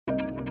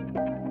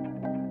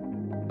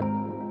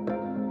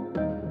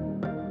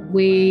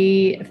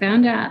We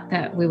found out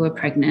that we were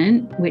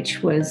pregnant,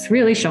 which was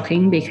really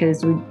shocking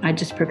because I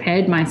just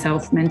prepared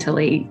myself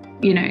mentally,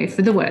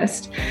 for the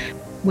worst.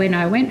 When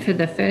I went for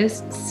the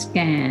first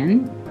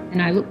scan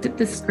and I looked at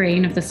the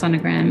screen of the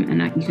sonogram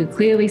and you could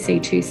clearly see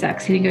 2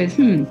 sacs, and he goes,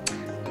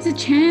 there's a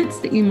chance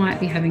that you might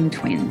be having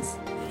twins.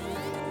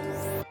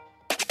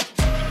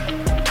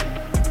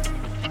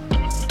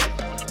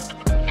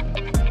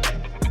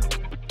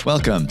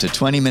 Welcome to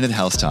 20-Minute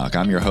Health Talk.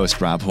 I'm your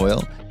host, Rob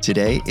Hoyle.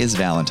 Today is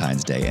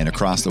Valentine's Day, and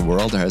across the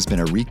world, there has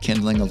been a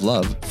rekindling of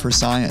love for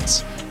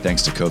science.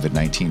 Thanks to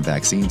COVID-19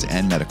 vaccines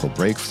and medical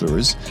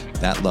breakthroughs,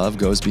 that love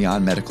goes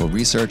beyond medical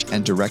research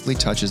and directly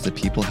touches the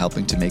people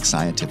helping to make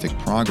scientific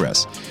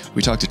progress.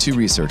 We talked to 2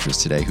 researchers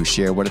today who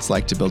share what it's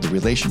like to build a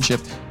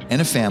relationship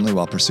and a family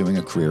while pursuing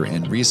a career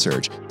in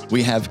research.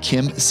 We have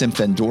Kim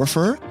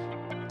Simpfendorfer,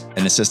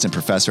 an assistant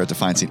professor at the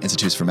Feinstein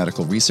Institutes for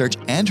Medical Research,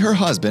 and her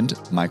husband,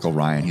 Michael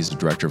Ryan. He's the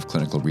director of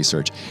clinical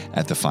research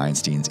at the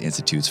Feinstein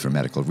Institutes for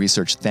Medical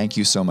Research. Thank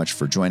you so much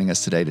for joining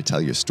us today to tell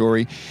your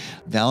story.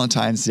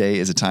 Valentine's Day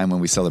is a time when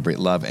we celebrate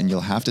love, and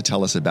you'll have to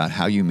tell us about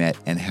how you met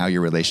and how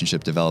your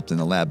relationship developed in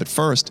the lab. But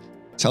first,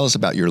 tell us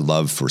about your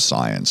love for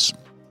science.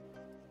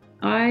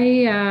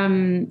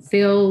 I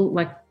feel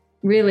like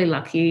really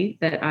lucky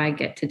that I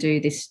get to do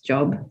this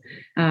job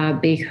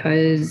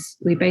because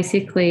we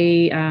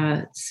basically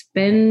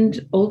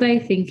spend all day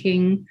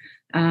thinking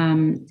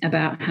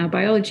about how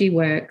biology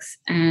works,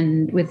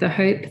 and with the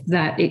hope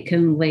that it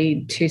can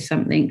lead to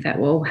something that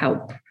will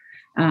help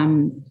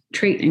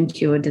treat and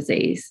cure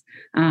disease.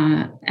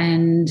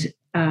 And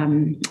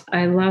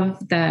I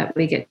love that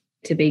we get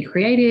to be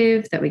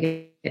creative, that we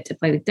get to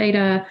play with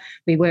data.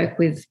 We work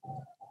with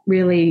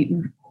really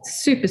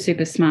super,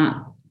 super smart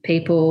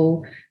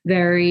people,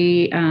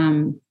 very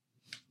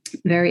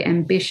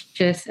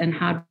ambitious and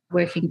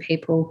hardworking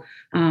people.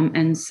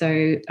 And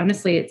so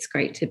honestly, it's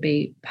great to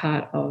be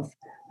part of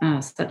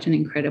such an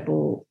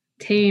incredible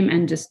team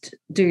and just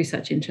do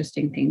such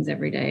interesting things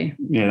every day.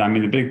 Yeah, I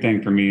mean, the big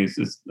thing for me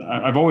is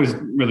I've always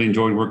really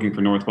enjoyed working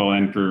for Northwell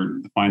and for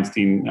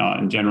Feinstein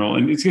in general.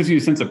 And it gives you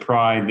a sense of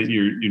pride that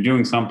you're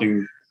doing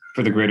something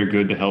for the greater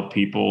good to help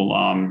people,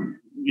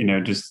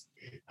 just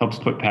helps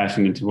put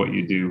passion into what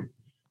you do.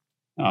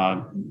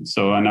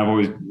 And I've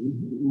always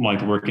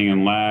liked working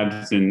in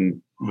labs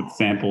and with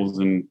samples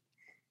and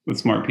with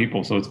smart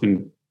people. So it's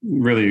been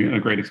really a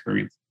great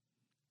experience.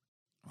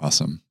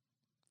 Awesome.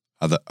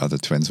 Are the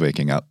twins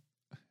waking up?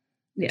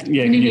 Yeah.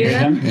 Can you hear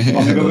them? We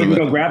can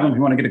go grab them if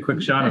you want to get a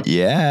quick shot of them.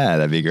 Yeah,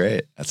 that'd be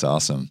great. That's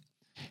awesome.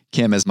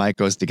 Kim, as Mike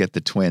goes to get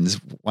the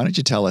twins, why don't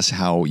you tell us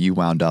how you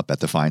wound up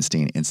at the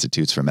Feinstein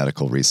Institutes for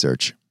Medical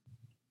Research?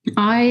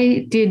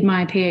 I did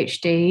my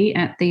PhD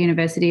at the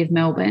University of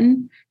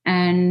Melbourne,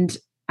 and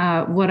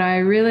what I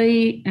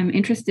really am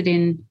interested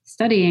in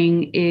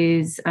studying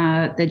is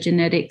the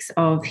genetics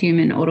of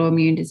human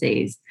autoimmune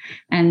disease.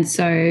 And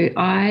so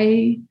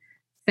I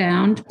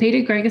found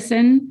Peter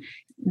Gregersen,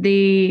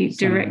 the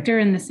director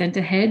and the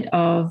center head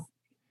of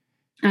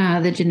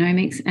the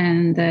Genomics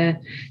and the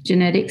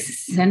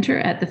Genetics Center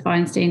at the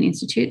Feinstein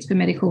Institutes for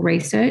Medical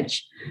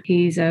Research.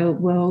 He's a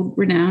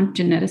world-renowned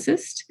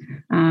geneticist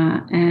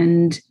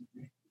and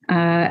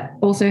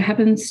also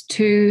happens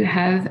to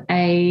have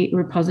a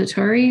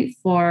repository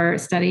for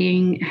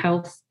studying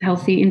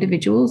healthy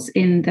individuals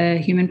in the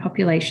human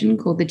population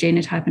called the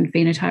Genotype and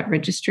Phenotype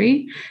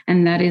Registry.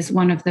 And that is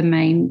one of the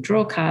main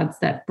draw cards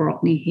that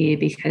brought me here,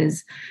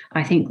 because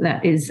I think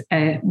that is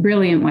a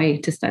brilliant way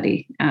to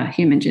study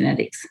human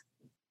genetics.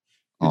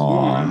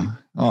 Aw.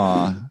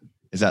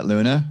 Is that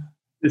Luna?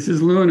 This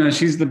is Luna.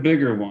 She's the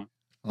bigger one.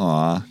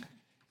 Aw.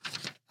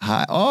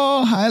 Hi.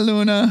 Oh, hi,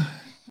 Luna.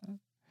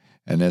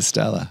 And there's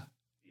Stella.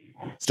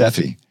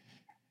 Steffi.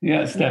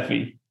 Yeah,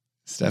 Steffi.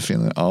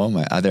 Steffi. Oh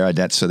my. They're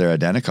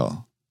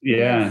identical.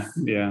 Yeah.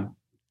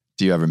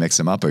 Do you ever mix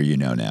them up, or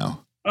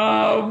now?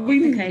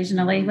 We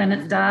occasionally when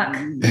it's dark.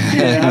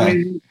 Yeah,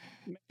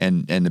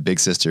 and the big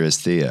sister is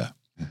Thea.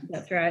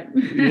 That's right.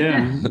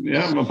 yeah,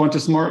 a bunch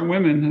of smart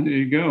women. There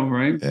you go,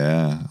 right?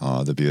 Yeah.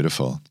 Oh, they're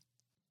beautiful.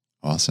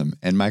 Awesome.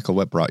 And Michael,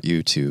 what brought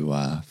you to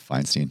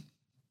Feinstein?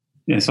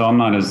 Yeah, so I'm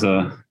not as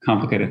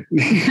complicated.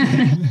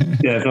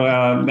 Yeah, so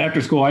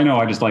after school,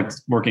 I just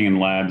liked working in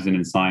labs and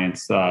in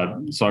science.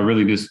 So I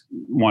really just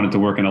wanted to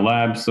work in a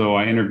lab. So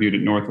I interviewed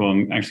at Northwell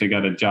and actually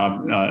got a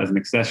job as an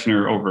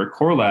accessioner over at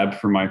Core Lab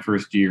for my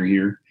first year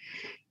here.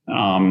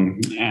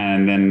 And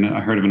then I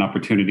heard of an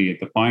opportunity at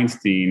the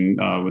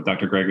Feinstein with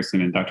Dr.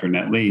 Gregersen and Dr.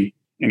 Annette Lee,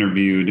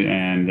 interviewed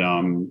and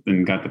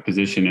then got the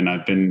position. And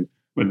I've been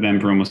with them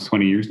for almost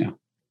 20 years now.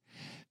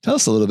 Tell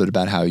us a little bit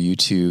about how you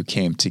two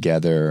came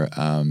together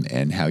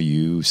and how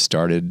you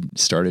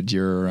started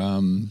your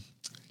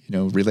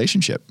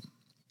relationship.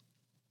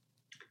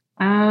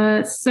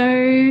 Well,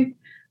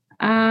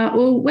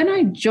 when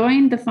I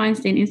joined the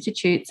Feinstein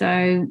Institutes,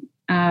 I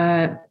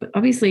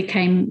obviously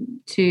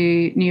came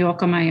to New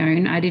York on my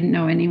own. I didn't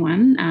know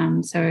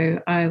anyone, so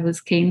I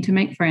was keen to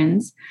make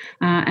friends.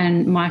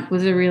 And Mike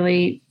was a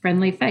really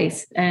friendly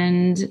face,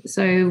 and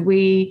so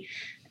we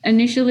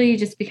initially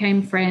just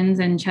became friends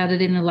and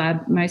chatted in the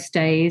lab most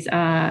days.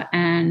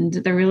 And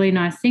the really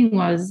nice thing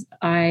was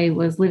I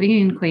was living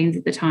in Queens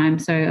at the time,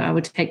 so I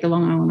would take the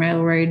Long Island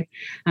Railroad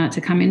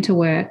to come into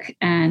work,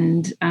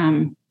 and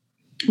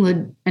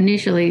would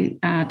initially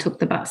took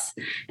the bus.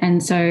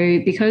 And so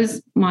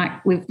because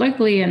Mike lived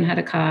locally and had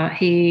a car,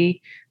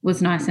 he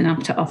was nice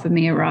enough to offer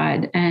me a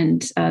ride.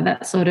 And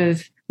that sort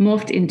of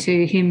morphed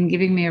into him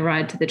giving me a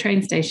ride to the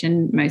train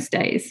station most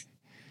days.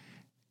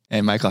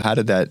 And Michael, how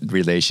did that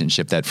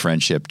relationship, that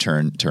friendship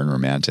turn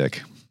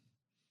romantic?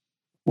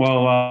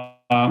 Well,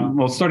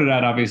 it started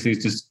out obviously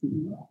it's just,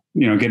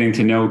 getting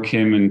to know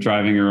Kim and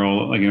driving her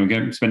all,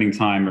 spending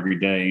time every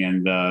day.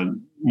 And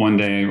one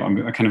day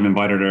I kind of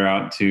invited her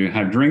out to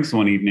have drinks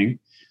one evening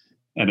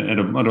at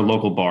a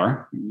local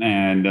bar.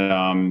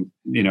 And,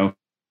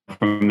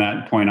 from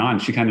that point on,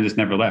 she kind of just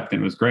never left,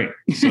 and it was great.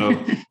 So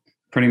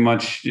pretty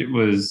much it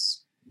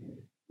was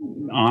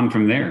on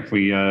from there.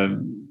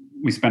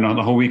 We spent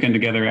the whole weekend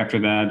together after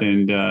that.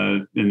 And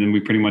then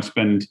we pretty much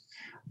spend,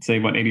 say,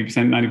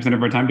 80%, 90%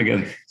 of our time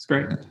together. It's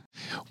great.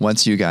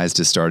 Once you guys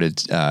decided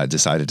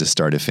to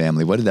start a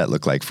family, what did that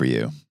look like for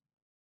you?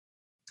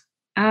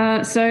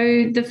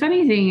 So the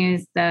funny thing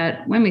is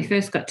that when we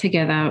first got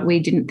together,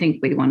 we didn't think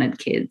we wanted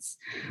kids.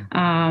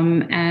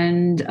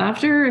 And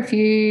after a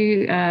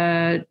few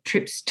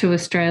trips to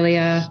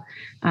Australia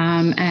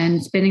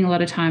and spending a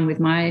lot of time with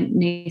my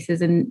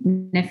nieces and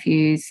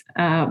nephews,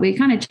 we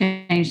kind of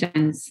changed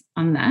hands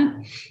on that.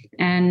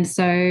 And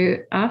so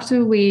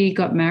after we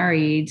got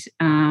married,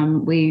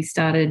 we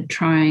started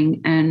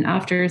trying. And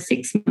after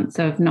 6 months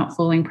of not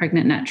falling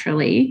pregnant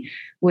naturally,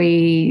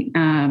 we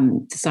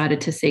decided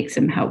to seek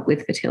some help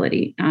with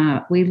fertility.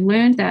 We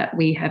learned that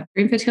we have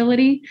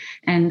infertility,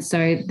 and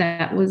so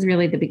that was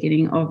really the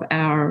beginning of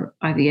our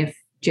IVF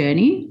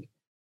journey.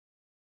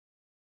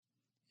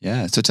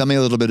 Yeah. So tell me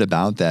a little bit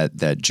about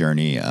that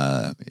journey.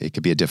 It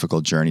could be a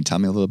difficult journey. Tell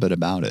me a little bit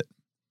about it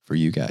for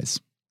you guys.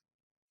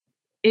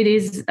 It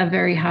is a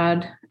very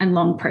hard and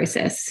long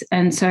process.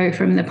 And so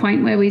from the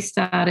point where we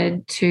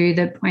started to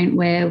the point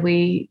where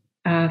we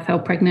fell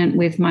pregnant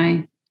with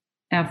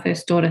our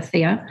first daughter,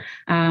 Thea,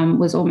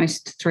 was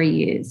almost 3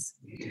 years.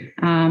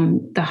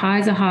 The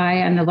highs are high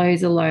and the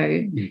lows are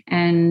low.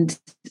 And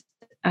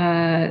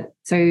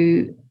so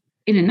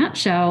in a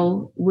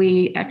nutshell,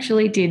 we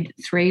actually did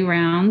 3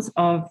 rounds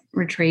of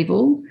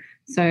retrieval.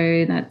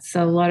 So that's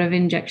a lot of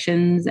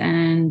injections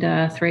and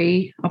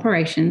 3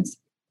 operations.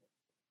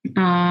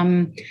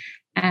 And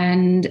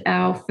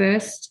our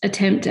first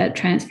attempt at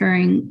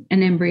transferring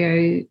an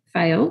embryo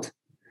failed.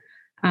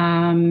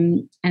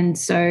 And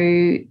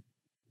so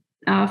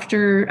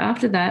after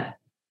that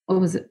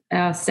was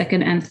our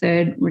second and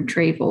third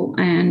retrieval,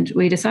 and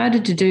we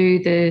decided to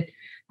do the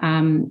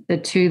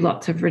 2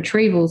 lots of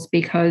retrievals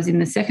because in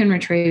the second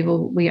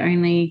retrieval we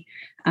only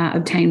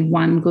obtained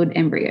 1 good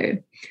embryo,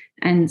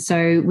 and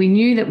so we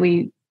knew that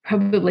we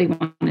probably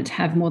wanted to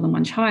have more than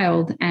 1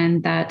 child,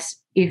 and that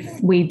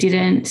if we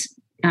didn't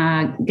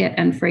get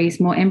and freeze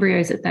more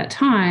embryos at that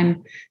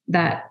time,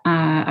 that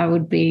I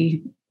would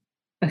be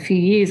a few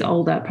years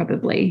older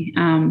probably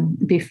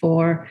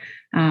before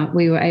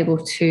we were able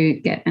to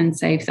get and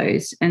save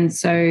those. And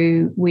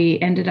so we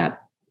ended up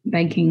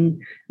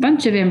banking a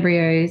bunch of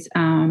embryos,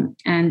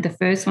 and the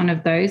first one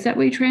of those that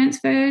we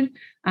transferred,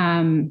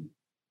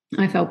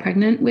 I fell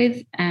pregnant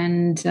with,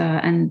 and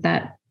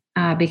that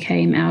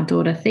became our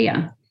daughter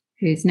Thea,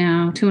 who's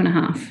now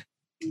 2.5.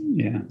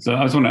 Yeah. So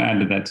I just want to add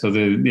to that. So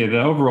the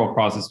overall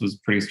process was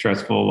pretty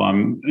stressful.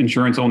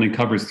 Insurance only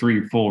covers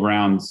 3 full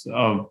rounds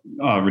of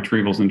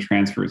retrievals and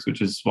transfers,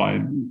 which is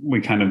why we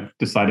kind of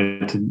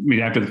decided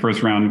after the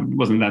first round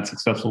wasn't that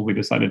successful, we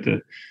decided to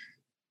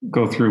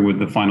go through with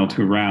the final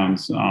 2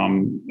 rounds.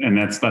 And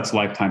that's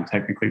lifetime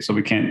technically. So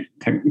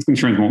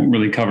insurance won't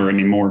really cover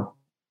any more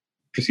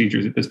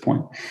procedures at this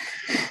point.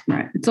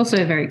 Right. It's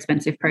also a very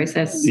expensive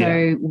process.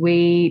 So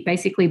we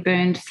basically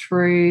burned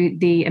through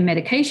the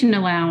medication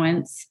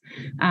allowance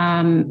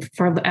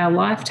for our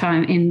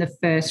lifetime in the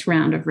first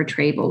round of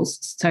retrievals.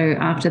 So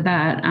after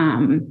that,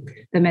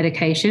 the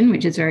medication,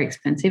 which is very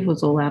expensive,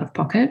 was all out of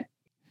pocket.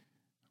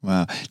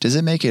 Wow. Does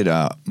it make it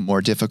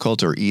more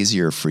difficult or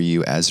easier for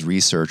you as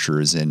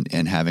researchers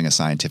and having a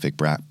scientific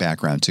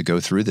background to go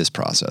through this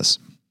process?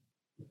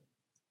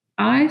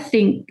 I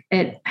think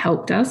it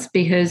helped us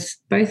because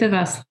both of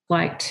us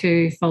like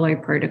to follow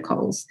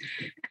protocols.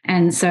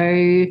 And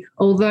so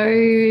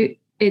although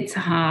it's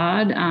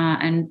hard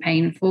and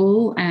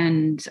painful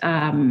and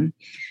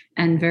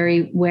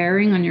very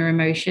wearing on your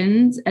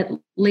emotions, at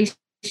least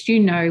you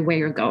know where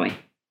you're going.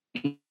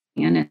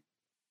 And at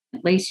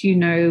least you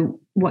know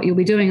what you'll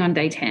be doing on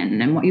day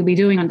 10 and what you'll be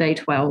doing on day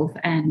 12.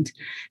 And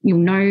you'll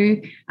know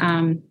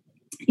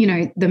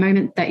the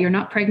moment that you're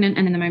not pregnant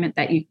and in the moment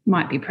that you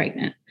might be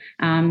pregnant.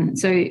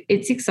 So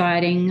it's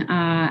exciting.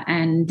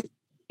 And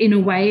in a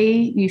way,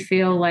 you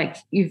feel like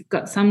you've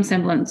got some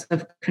semblance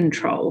of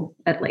control,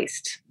 at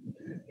least.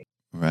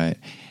 Right.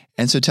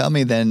 And so tell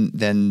me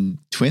then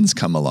twins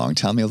come along.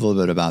 Tell me a little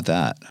bit about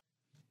that.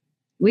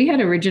 we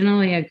had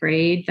originally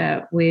agreed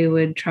that we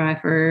would try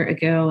for a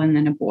girl and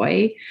then a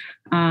boy,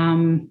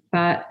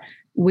 but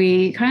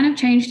we kind of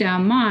changed our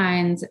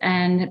minds,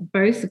 and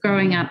both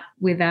growing up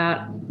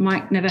without,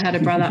 Mike never had a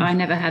brother, I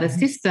never had a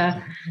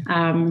sister,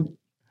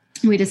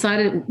 we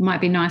decided it might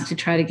be nice to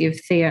try to give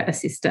Thea a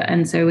sister.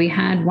 And so we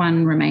had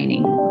one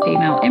remaining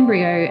female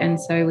embryo.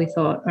 And so we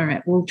thought, all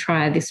right, we'll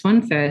try this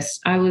one first.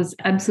 I was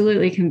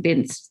absolutely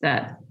convinced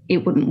that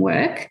it wouldn't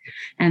work,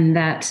 and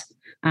that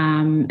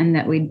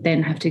we'd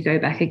then have to go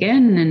back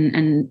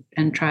again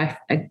and try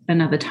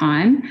another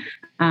time.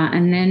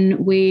 And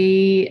then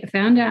we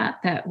found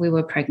out that we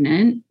were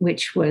pregnant,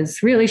 which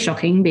was really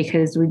shocking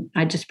because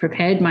I just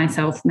prepared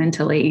myself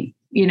mentally,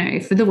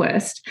 for the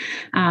worst.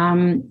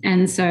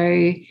 And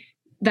so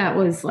that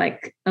was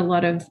like a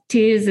lot of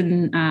tears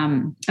and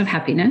of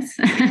happiness.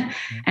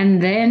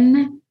 And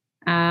then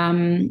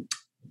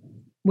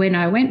when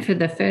I went for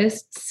the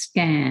first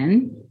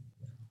scan,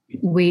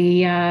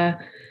 the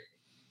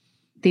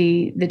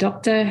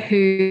doctor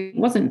who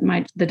wasn't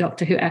the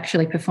doctor who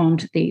actually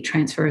performed the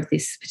transfer of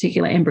this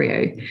particular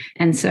embryo.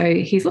 And so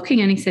he's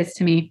looking and he says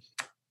to me,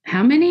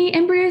 "How many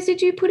embryos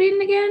did you put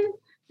in again?"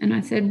 And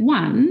I said,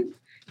 "1."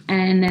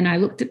 And then I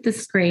looked at the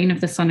screen of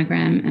the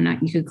sonogram and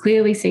you could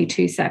clearly see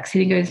 2 sacs.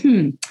 And he goes,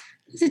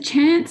 "There's a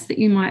chance that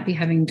you might be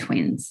having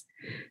twins."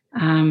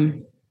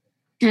 And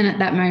at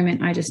that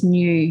moment, I just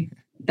knew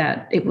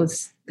that it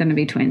was going to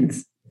be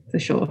twins for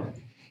sure.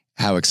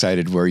 How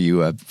excited were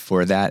you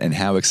for that, and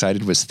how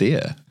excited was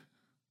Thea?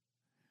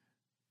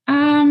 I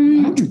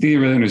don't think Thea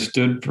really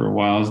understood for a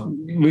while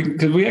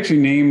because we actually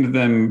named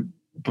them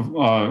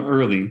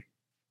early.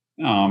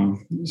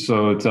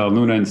 So it's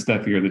Luna and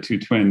Steffi are the 2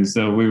 twins.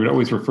 So we would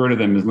always refer to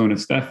them as Luna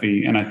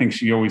Steffi, and I think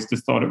she always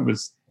just thought it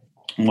was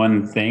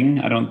one thing.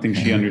 I don't think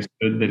she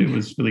understood that it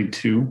was really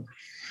 2.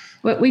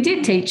 Well, we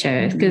did teach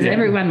her because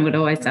everyone would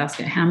always ask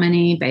her how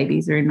many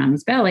babies are in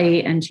mummy's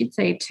belly, and she'd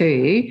say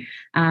 2.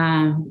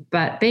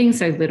 But being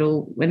so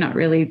little, we're not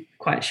really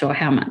quite sure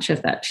how much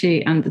of that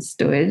she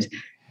understood.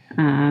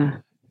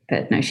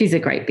 But no, she's a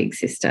great big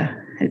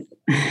sister.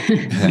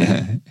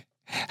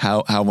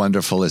 How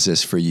wonderful is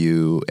this for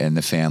you and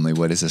the family?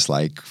 What is this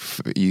like?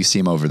 You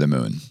seem over the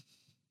moon.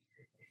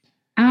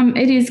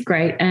 It is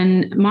great.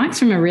 And Mike's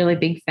from a really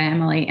big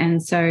family.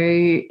 And so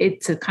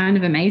it's kind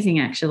of amazing,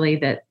 actually,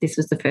 that this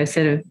was the first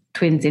set of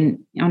twins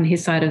on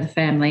his side of the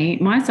family.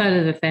 My side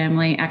of the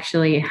family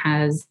actually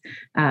has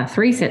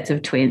 3 sets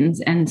of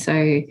twins. And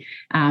so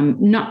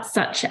not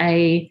such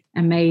a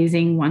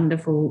amazing,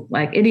 wonderful,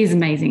 it is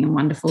amazing and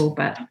wonderful,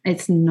 but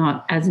it's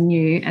not as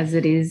new as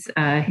it is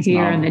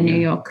here in the New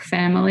York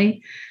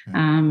family.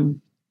 I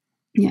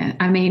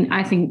mean,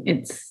 I think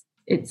it's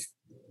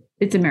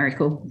a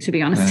miracle, to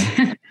be honest.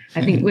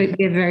 I think we're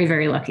very,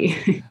 very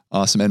lucky.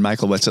 Awesome. And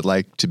Michael, what's it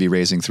like to be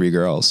raising 3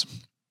 girls?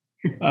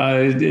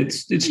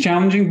 It's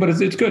challenging, but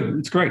it's good.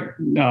 It's great.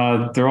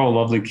 They're all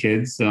lovely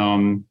kids.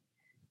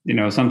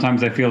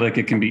 Sometimes I feel like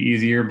it can be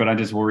easier, but I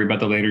just worry about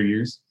the later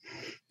years.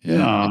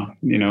 Yeah.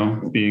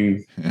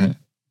 Being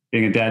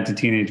a dad to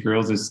teenage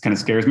girls kind of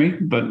scares me,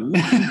 but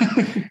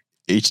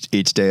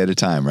each day at a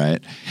time,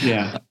 right?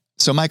 Yeah.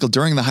 So, Michael,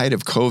 during the height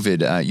of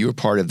COVID, you were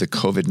part of the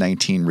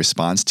COVID-19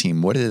 response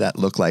team. What did that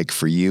look like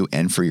for you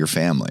and for your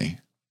family?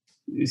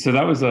 So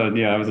that was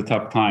a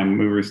tough time.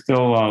 We were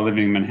still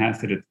living in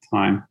Manhasset at the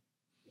time,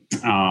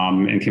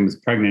 and Kim was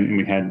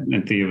pregnant,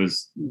 and Thea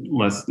was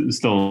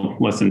still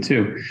less than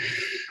 2.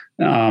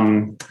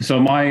 So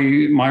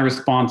my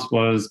response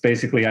was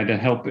basically I had to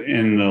help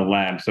in the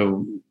lab.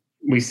 So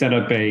we set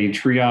up a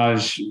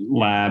triage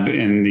lab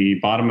in the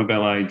bottom of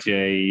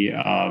LIJ,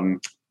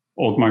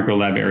 old micro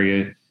lab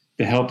area,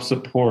 to help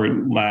support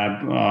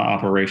lab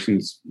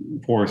operations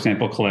for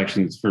sample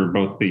collections for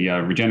both the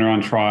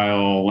Regeneron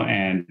trial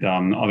and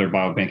other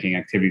biobanking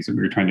activities that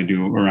we were trying to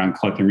do around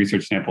collecting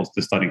research samples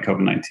to study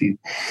COVID-19.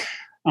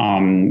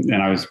 And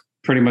I was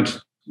pretty much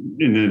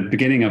in the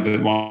beginning of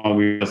it while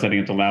we were setting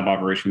up the lab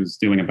operations,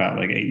 doing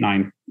about 8,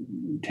 9,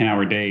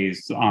 10-hour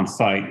days on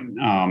site,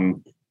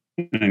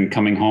 and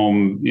coming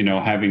home,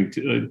 having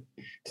to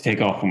take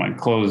off my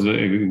clothes,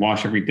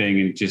 wash everything,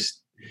 and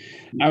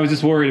I was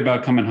just worried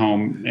about coming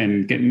home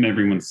and getting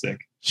everyone sick.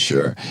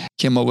 Sure.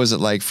 Kim, what was it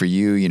like for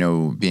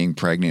you, being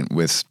pregnant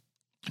with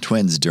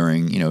twins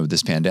during,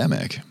 this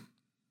pandemic?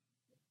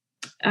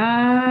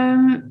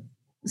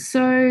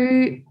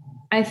 So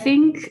I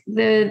think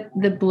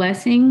the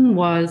blessing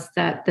was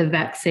that the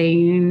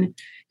vaccine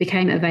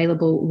became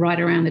available right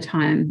around the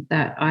time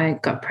that I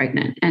got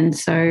pregnant. And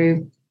so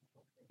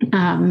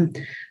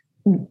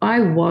I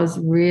was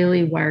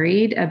really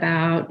worried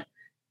about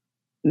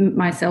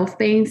myself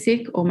being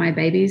sick or my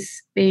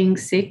babies being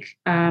sick,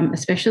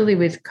 especially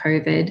with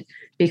COVID,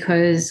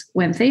 because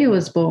when Thea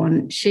was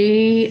born,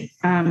 she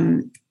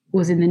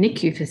was in the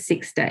NICU for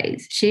 6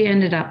 days. She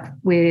ended up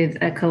with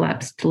a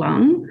collapsed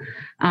lung,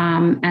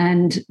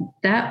 and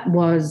that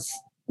was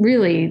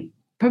really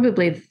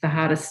probably the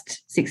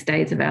hardest 6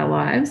 days of our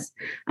lives.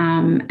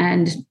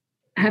 And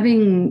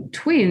having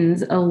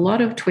twins, a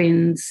lot of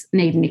twins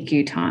need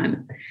NICU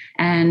time.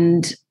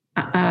 And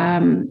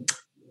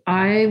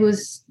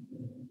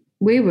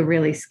we were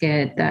really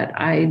scared that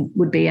I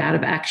would be out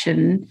of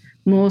action,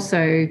 more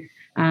so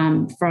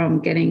from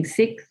getting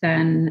sick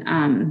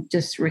than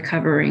just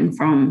recovering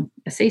from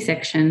a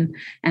C-section.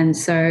 And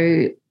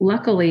so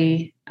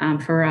luckily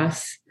for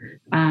us,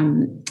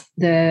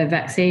 the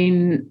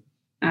vaccine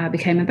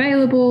became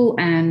available,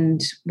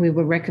 and we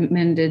were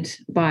recommended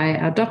by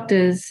our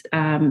doctors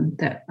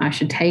that I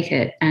should take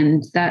it.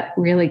 And that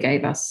really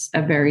gave us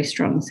a very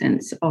strong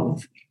sense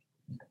of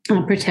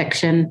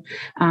protection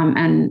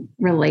and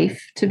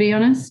relief, to be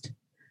honest.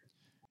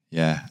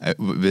 Yeah.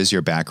 Does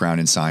your background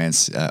in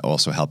science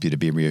also help you to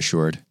be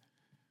reassured?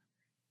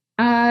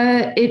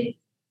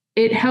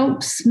 It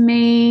helps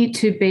me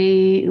to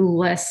be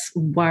less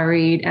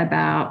worried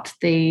about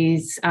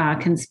these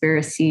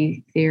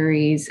conspiracy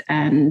theories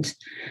and,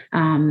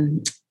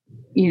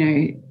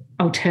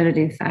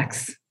 alternative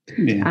facts.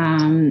 Yeah.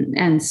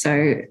 And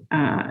so,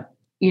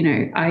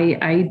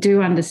 I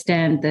do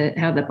understand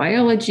how the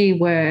biology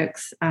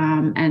works.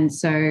 And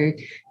so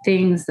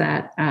things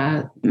that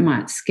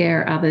might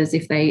scare others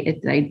if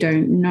they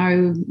don't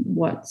know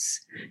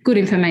what's good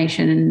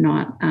information and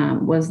not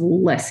was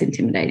less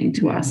intimidating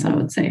to us, I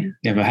would say.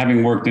 Yeah, but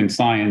having worked in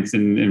science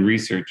and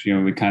research,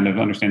 we kind of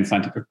understand the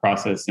scientific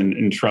process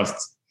and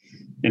trust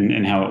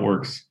in how it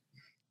works.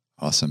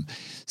 Awesome.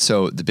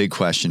 So the big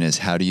question is,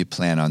 how do you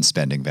plan on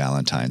spending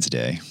Valentine's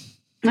Day?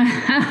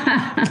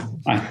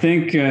 I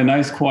think a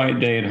nice quiet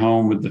day at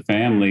home with the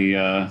family,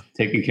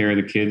 taking care of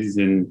the kids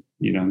and,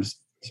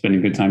 just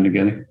spending good time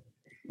together.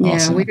 Yeah,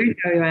 Awesome. We don't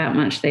go out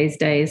much these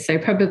days. So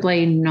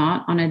probably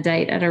not on a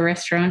date at a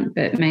restaurant,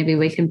 but maybe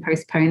we can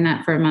postpone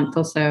that for a month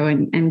or so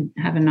and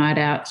have a night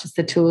out, just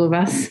the two of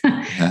us,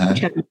 which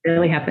hasn't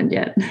really happened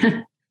yet.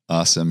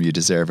 Awesome. You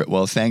deserve it.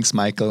 Well, thanks,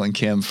 Michael and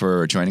Kim,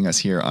 for joining us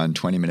here on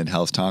 20 Minute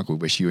Health Talk. We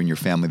wish you and your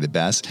family the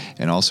best,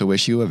 and also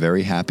wish you a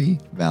very happy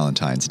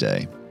Valentine's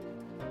Day.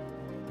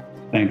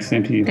 Thanks.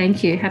 Same to you.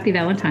 Thank you. Happy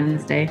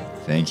Valentine's Day.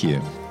 Thank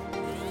you.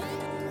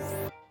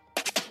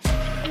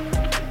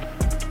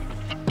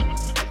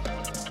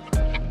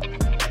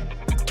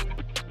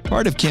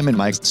 Part of Kim and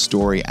Mike's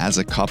story as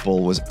a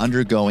couple was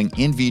undergoing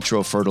in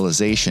vitro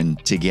fertilization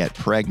to get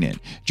pregnant.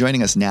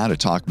 Joining us now to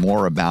talk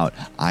more about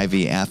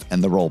IVF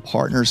and the role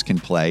partners can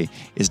play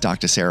is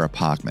Dr. Sarah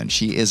Pachman.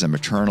 She is a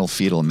maternal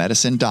fetal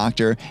medicine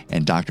doctor,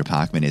 and Dr.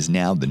 Pachman is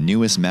now the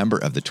newest member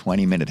of the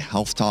 20 Minute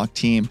Health Talk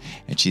team,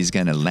 and she's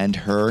going to lend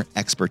her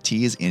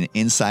expertise and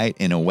insight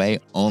in a way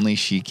only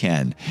she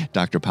can.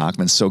 Dr.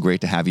 Pachman, so great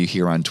to have you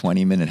here on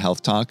 20 Minute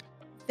Health Talk.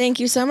 Thank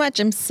you so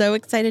much. I'm so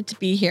excited to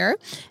be here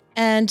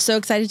and so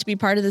excited to be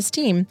part of this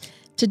team.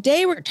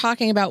 Today, we're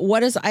talking about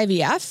what is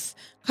IVF,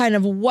 kind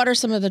of what are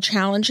some of the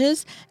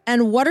challenges,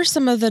 and what are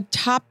some of the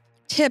top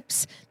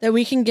tips that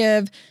we can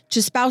give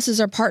to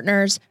spouses or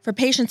partners for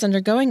patients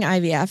undergoing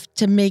IVF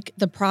to make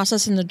the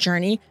process and the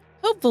journey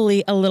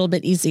hopefully a little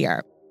bit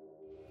easier.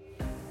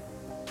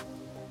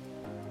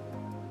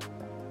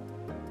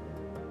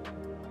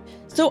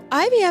 So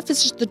IVF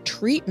is just the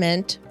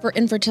treatment for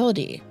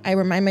infertility. I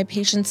remind my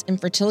patients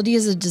infertility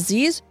is a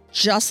disease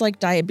just like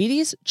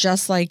diabetes,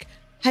 just like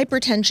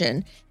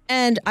hypertension.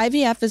 And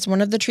IVF is one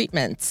of the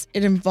treatments.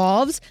 It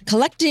involves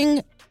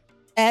collecting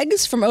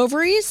eggs from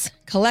ovaries,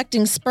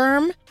 collecting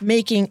sperm,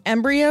 making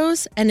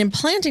embryos, and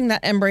implanting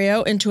that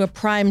embryo into a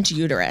primed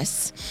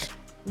uterus.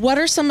 What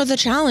are some of the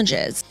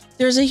challenges?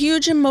 There's a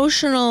huge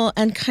emotional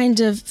and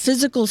kind of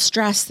physical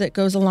stress that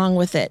goes along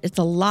with it. It's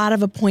a lot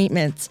of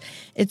appointments.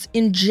 It's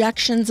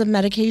injections of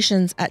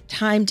medications at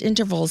timed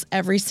intervals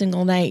every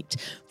single night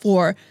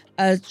for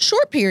a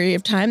short period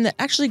of time that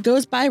actually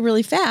goes by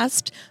really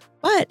fast,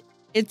 but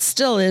it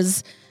still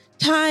is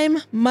time,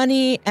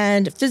 money,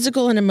 and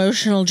physical and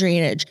emotional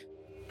drainage.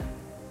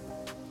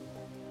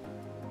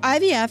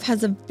 IVF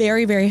has a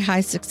very, very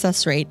high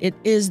success rate. It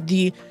is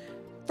the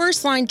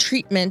first-line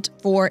treatment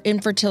for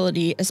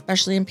infertility,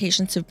 especially in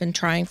patients who've been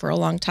trying for a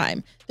long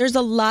time. There's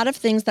a lot of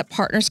things that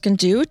partners can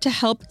do to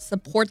help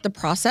support the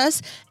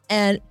process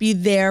and be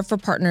there for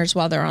partners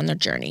while they're on their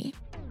journey.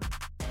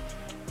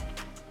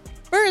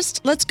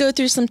 First, let's go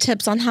through some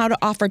tips on how to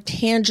offer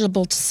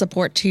tangible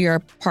support to your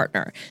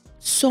partner.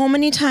 So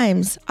many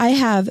times I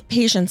have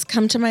patients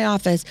come to my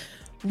office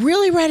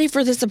really ready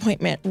for this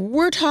appointment.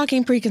 We're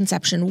talking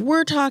preconception.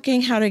 We're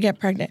talking how to get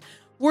pregnant.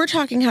 We're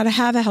talking how to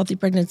have a healthy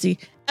pregnancy.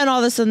 And all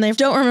of a sudden they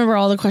don't remember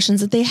all the questions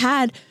that they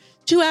had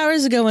 2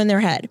 hours ago in their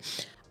head.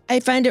 I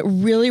find it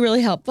really,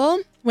 really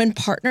helpful when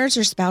partners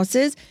or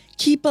spouses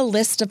keep a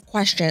list of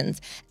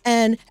questions.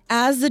 And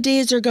as the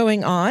days are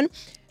going on,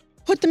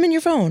 put them in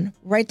your phone,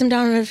 write them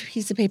down on a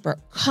piece of paper,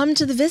 come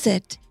to the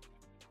visit,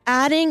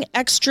 adding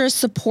extra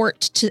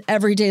support to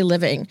everyday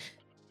living.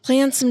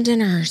 Plan some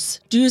dinners,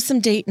 do some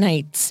date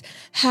nights,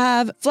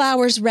 have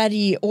flowers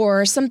ready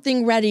or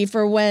something ready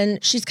for when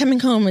she's coming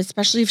home,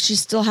 especially if she's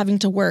still having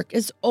to work,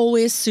 is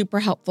always super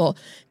helpful.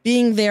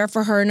 Being there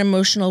for her in an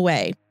emotional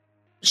way.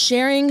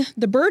 Sharing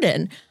the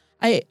burden.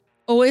 I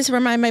always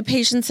remind my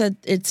patients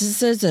that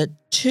this is a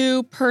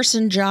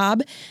 2-person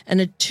job and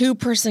a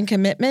 2-person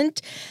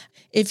commitment.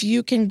 If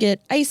you can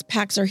get ice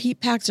packs or heat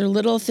packs or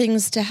little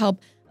things to help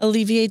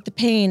alleviate the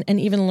pain, and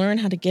even learn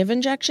how to give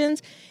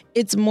injections,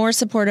 it's more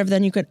supportive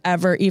than you could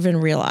ever even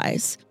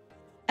realize.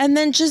 And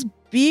then just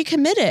be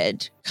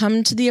committed.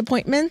 Come to the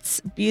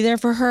appointments, be there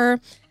for her.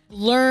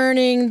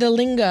 Learning the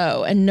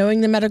lingo and knowing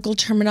the medical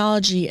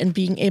terminology and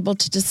being able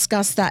to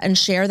discuss that and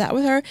share that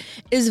with her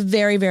is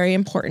very, very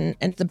important,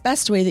 and the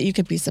best way that you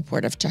could be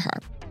supportive to her.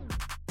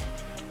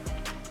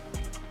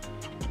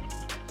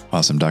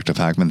 Awesome. Dr.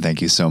 Packman,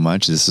 thank you so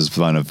much. This is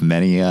one of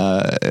many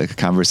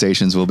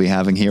conversations we'll be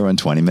having here on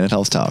 20 Minute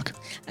Health Talk.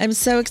 I'm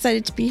so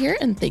excited to be here,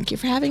 and thank you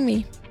for having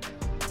me.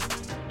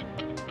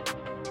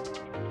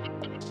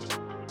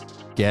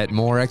 Get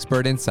more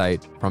expert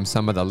insight from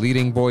some of the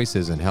leading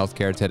voices in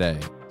healthcare today.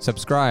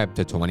 Subscribe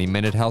to 20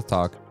 Minute Health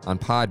Talk on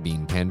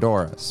Podbean,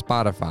 Pandora,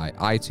 Spotify,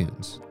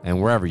 iTunes,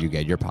 and wherever you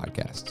get your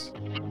podcasts.